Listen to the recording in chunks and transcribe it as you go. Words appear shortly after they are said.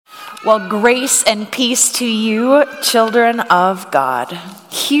Well, grace and peace to you, children of God.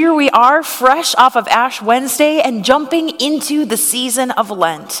 Here we are, fresh off of Ash Wednesday and jumping into the season of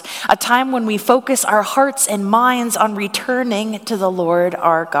Lent, a time when we focus our hearts and minds on returning to the Lord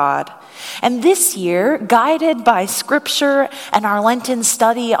our God. And this year, guided by Scripture and our Lenten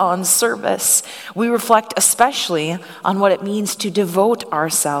study on service, we reflect especially on what it means to devote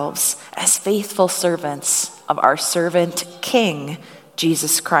ourselves as faithful servants of our servant King,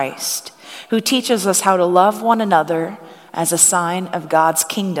 Jesus Christ, who teaches us how to love one another as a sign of God's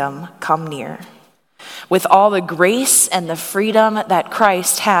kingdom come near. With all the grace and the freedom that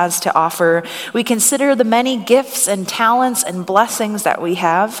Christ has to offer, we consider the many gifts and talents and blessings that we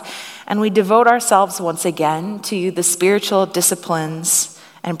have, and we devote ourselves once again to the spiritual disciplines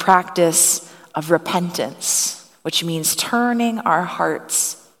and practice of repentance, which means turning our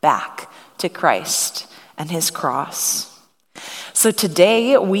hearts back to Christ and his cross. So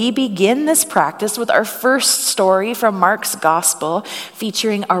today we begin this practice with our first story from Mark's gospel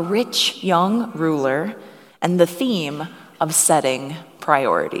featuring a rich young ruler and the theme of setting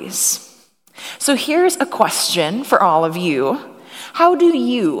priorities. So here's a question for all of you. How do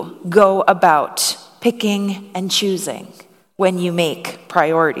you go about picking and choosing when you make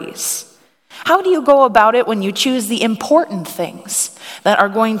priorities? How do you go about it when you choose the important things that are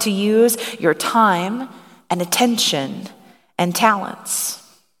going to use your time and attention and talents?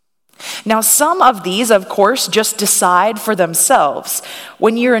 Now, some of these, of course, just decide for themselves.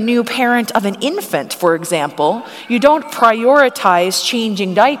 When you're a new parent of an infant, for example, you don't prioritize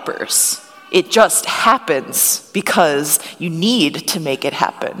changing diapers. It just happens because you need to make it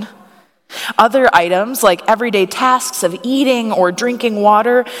happen. Other items, like everyday tasks of eating or drinking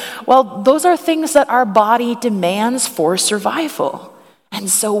water, well, those are things that our body demands for survival. And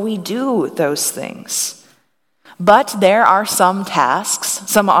so we do those things. But there are some tasks,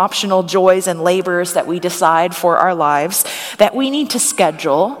 some optional joys and labors that we decide for our lives that we need to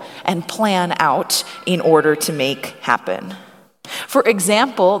schedule and plan out in order to make happen. For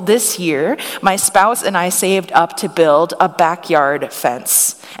example, this year, my spouse and I saved up to build a backyard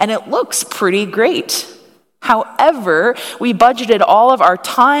fence, and it looks pretty great. However, we budgeted all of our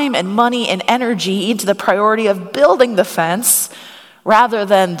time and money and energy into the priority of building the fence rather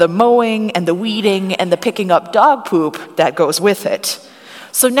than the mowing and the weeding and the picking up dog poop that goes with it.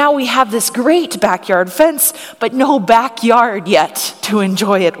 So now we have this great backyard fence, but no backyard yet to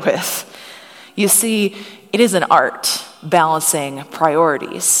enjoy it with. You see, it is an art balancing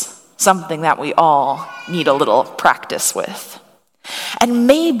priorities, something that we all need a little practice with. And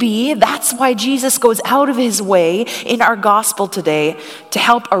maybe that's why Jesus goes out of his way in our gospel today to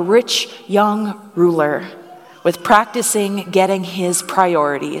help a rich young ruler with practicing getting his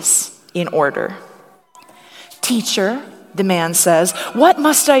priorities in order. Teacher, the man says, what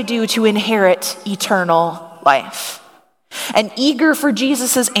must I do to inherit eternal life? And eager for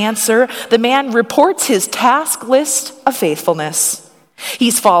Jesus' answer, the man reports his task list of faithfulness.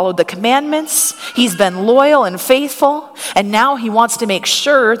 He's followed the commandments, he's been loyal and faithful, and now he wants to make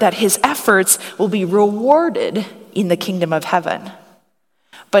sure that his efforts will be rewarded in the kingdom of heaven.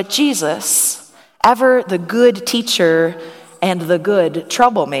 But Jesus, ever the good teacher and the good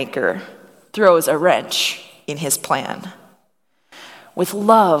troublemaker, throws a wrench in his plan. With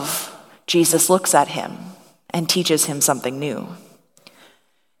love, Jesus looks at him and teaches him something new.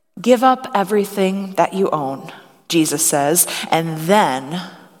 Give up everything that you own, Jesus says, and then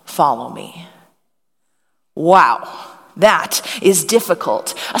follow me. Wow. That is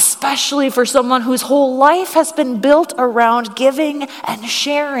difficult, especially for someone whose whole life has been built around giving and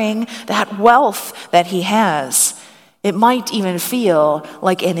sharing that wealth that he has. It might even feel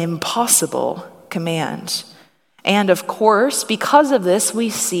like an impossible command. And of course, because of this, we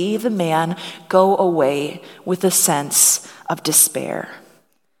see the man go away with a sense of despair.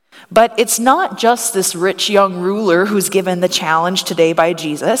 But it's not just this rich young ruler who's given the challenge today by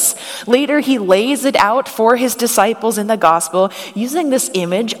Jesus. Later, he lays it out for his disciples in the gospel using this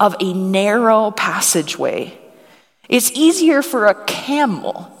image of a narrow passageway. It's easier for a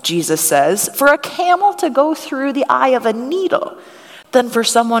camel, Jesus says, for a camel to go through the eye of a needle than for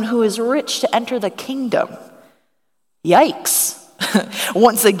someone who is rich to enter the kingdom. Yikes.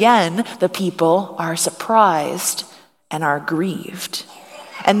 Once again, the people are surprised and are grieved.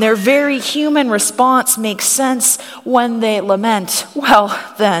 And their very human response makes sense when they lament,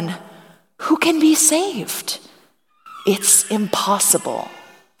 well, then, who can be saved? It's impossible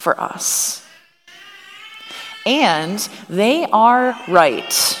for us. And they are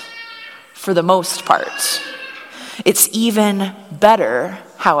right, for the most part. It's even better,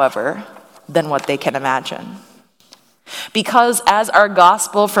 however, than what they can imagine. Because as our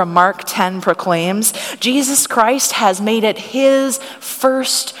gospel from Mark 10 proclaims, Jesus Christ has made it his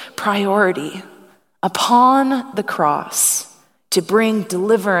first priority upon the cross to bring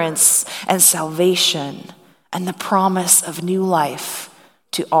deliverance and salvation and the promise of new life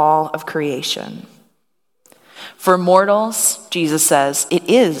to all of creation. For mortals, Jesus says, it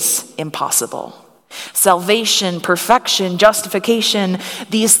is impossible. Salvation, perfection, justification,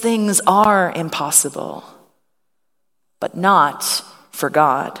 these things are impossible. But not for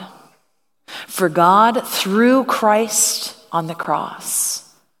God. For God, through Christ on the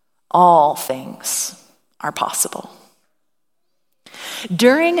cross, all things are possible.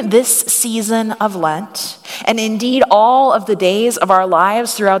 During this season of Lent, and indeed all of the days of our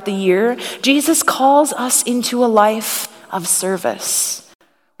lives throughout the year, Jesus calls us into a life of service,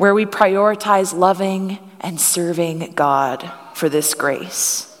 where we prioritize loving and serving God for this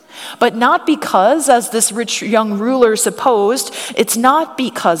grace. But not because, as this rich young ruler supposed, it's not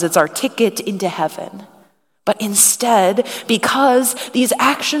because it's our ticket into heaven, but instead because these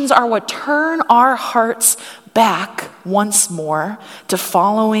actions are what turn our hearts back once more to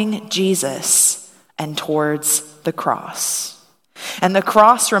following Jesus and towards the cross. And the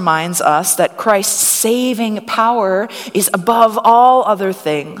cross reminds us that Christ's saving power is above all other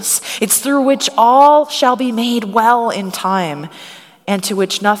things. It's through which all shall be made well in time, and to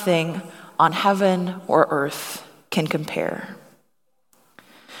which nothing on heaven or earth can compare.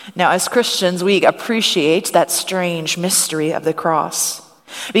 Now, as Christians, we appreciate that strange mystery of the cross.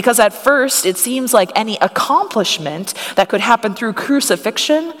 Because at first, it seems like any accomplishment that could happen through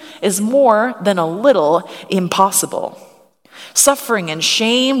crucifixion is more than a little impossible. Suffering and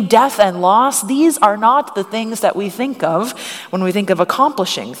shame, death and loss, these are not the things that we think of when we think of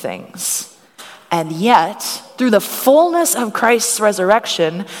accomplishing things. And yet, through the fullness of Christ's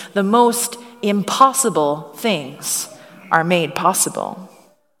resurrection, the most impossible things are made possible.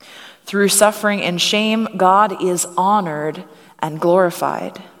 Through suffering and shame, God is honored and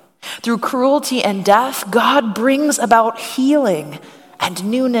glorified. Through cruelty and death, God brings about healing and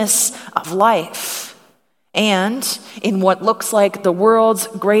newness of life. And in what looks like the world's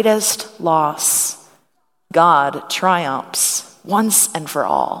greatest loss, God triumphs once and for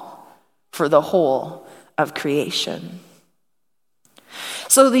all for the whole of creation.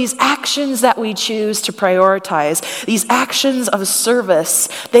 So these actions that we choose to prioritize, these actions of service,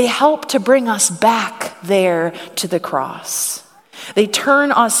 they help to bring us back there to the cross. They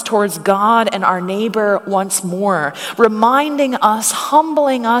turn us towards God and our neighbor once more, reminding us,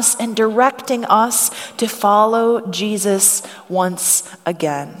 humbling us, and directing us to follow Jesus once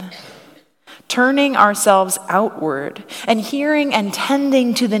again. Turning ourselves outward and hearing and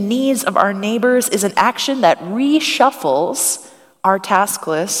tending to the needs of our neighbors is an action that reshuffles our task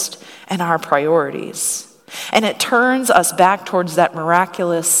list and our priorities. And it turns us back towards that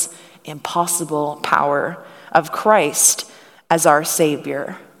miraculous, impossible power of Christ as our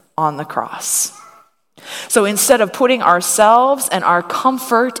Savior on the cross. So instead of putting ourselves and our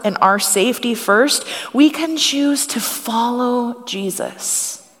comfort and our safety first, we can choose to follow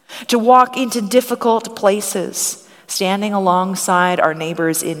Jesus, to walk into difficult places, standing alongside our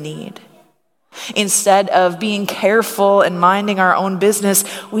neighbors in need. Instead of being careful and minding our own business,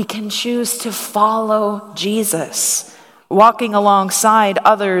 we can choose to follow Jesus, walking alongside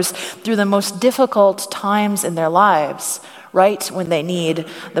others through the most difficult times in their lives, right when they need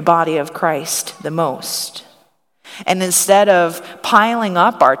the body of Christ the most. And instead of piling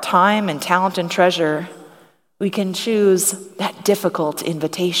up our time and talent and treasure, we can choose that difficult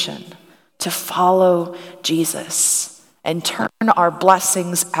invitation to follow Jesus and turn our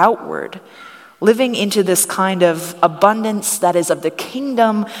blessings outward, living into this kind of abundance that is of the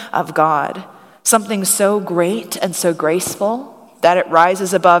kingdom of God, something so great and so graceful that it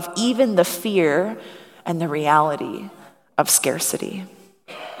rises above even the fear and the reality of scarcity.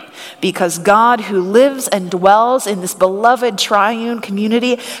 Because God, who lives and dwells in this beloved triune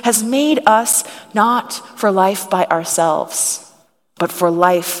community, has made us not for life by ourselves, but for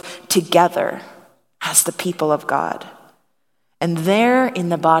life together as the people of God. And there in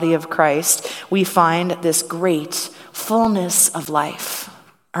the body of Christ, we find this great fullness of life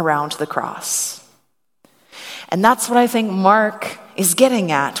around the cross. And that's what I think Mark is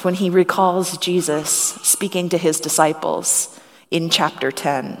getting at when he recalls Jesus speaking to his disciples in chapter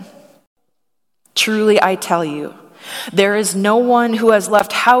 10. Truly, I tell you, there is no one who has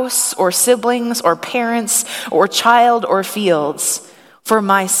left house or siblings or parents or child or fields for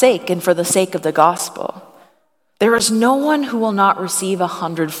my sake and for the sake of the gospel. There is no one who will not receive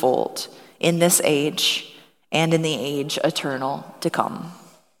 100-fold in this age and in the age eternal to come.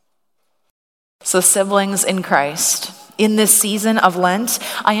 So siblings in Christ, In this season of Lent,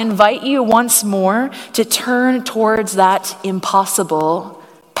 I invite you once more to turn towards that impossible,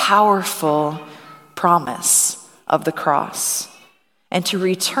 powerful promise of the cross and to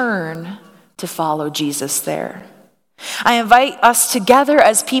return to follow Jesus there. I invite us together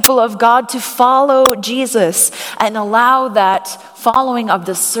as people of God to follow Jesus and allow that following of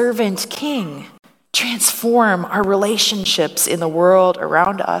the servant king transform our relationships in the world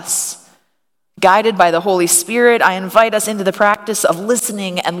around us. Guided by the Holy Spirit, I invite us into the practice of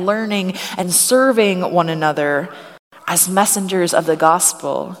listening and learning and serving one another as messengers of the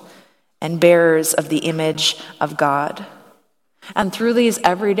gospel and bearers of the image of God. And through these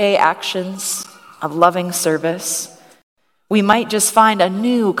everyday actions of loving service, we might just find a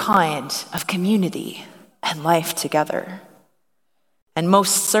new kind of community and life together. And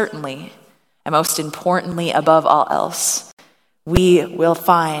most certainly, and most importantly above all else, we will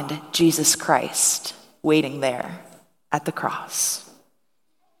find Jesus Christ waiting there at the cross.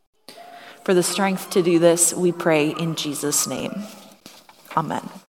 For the strength to do this, we pray in Jesus' name. Amen.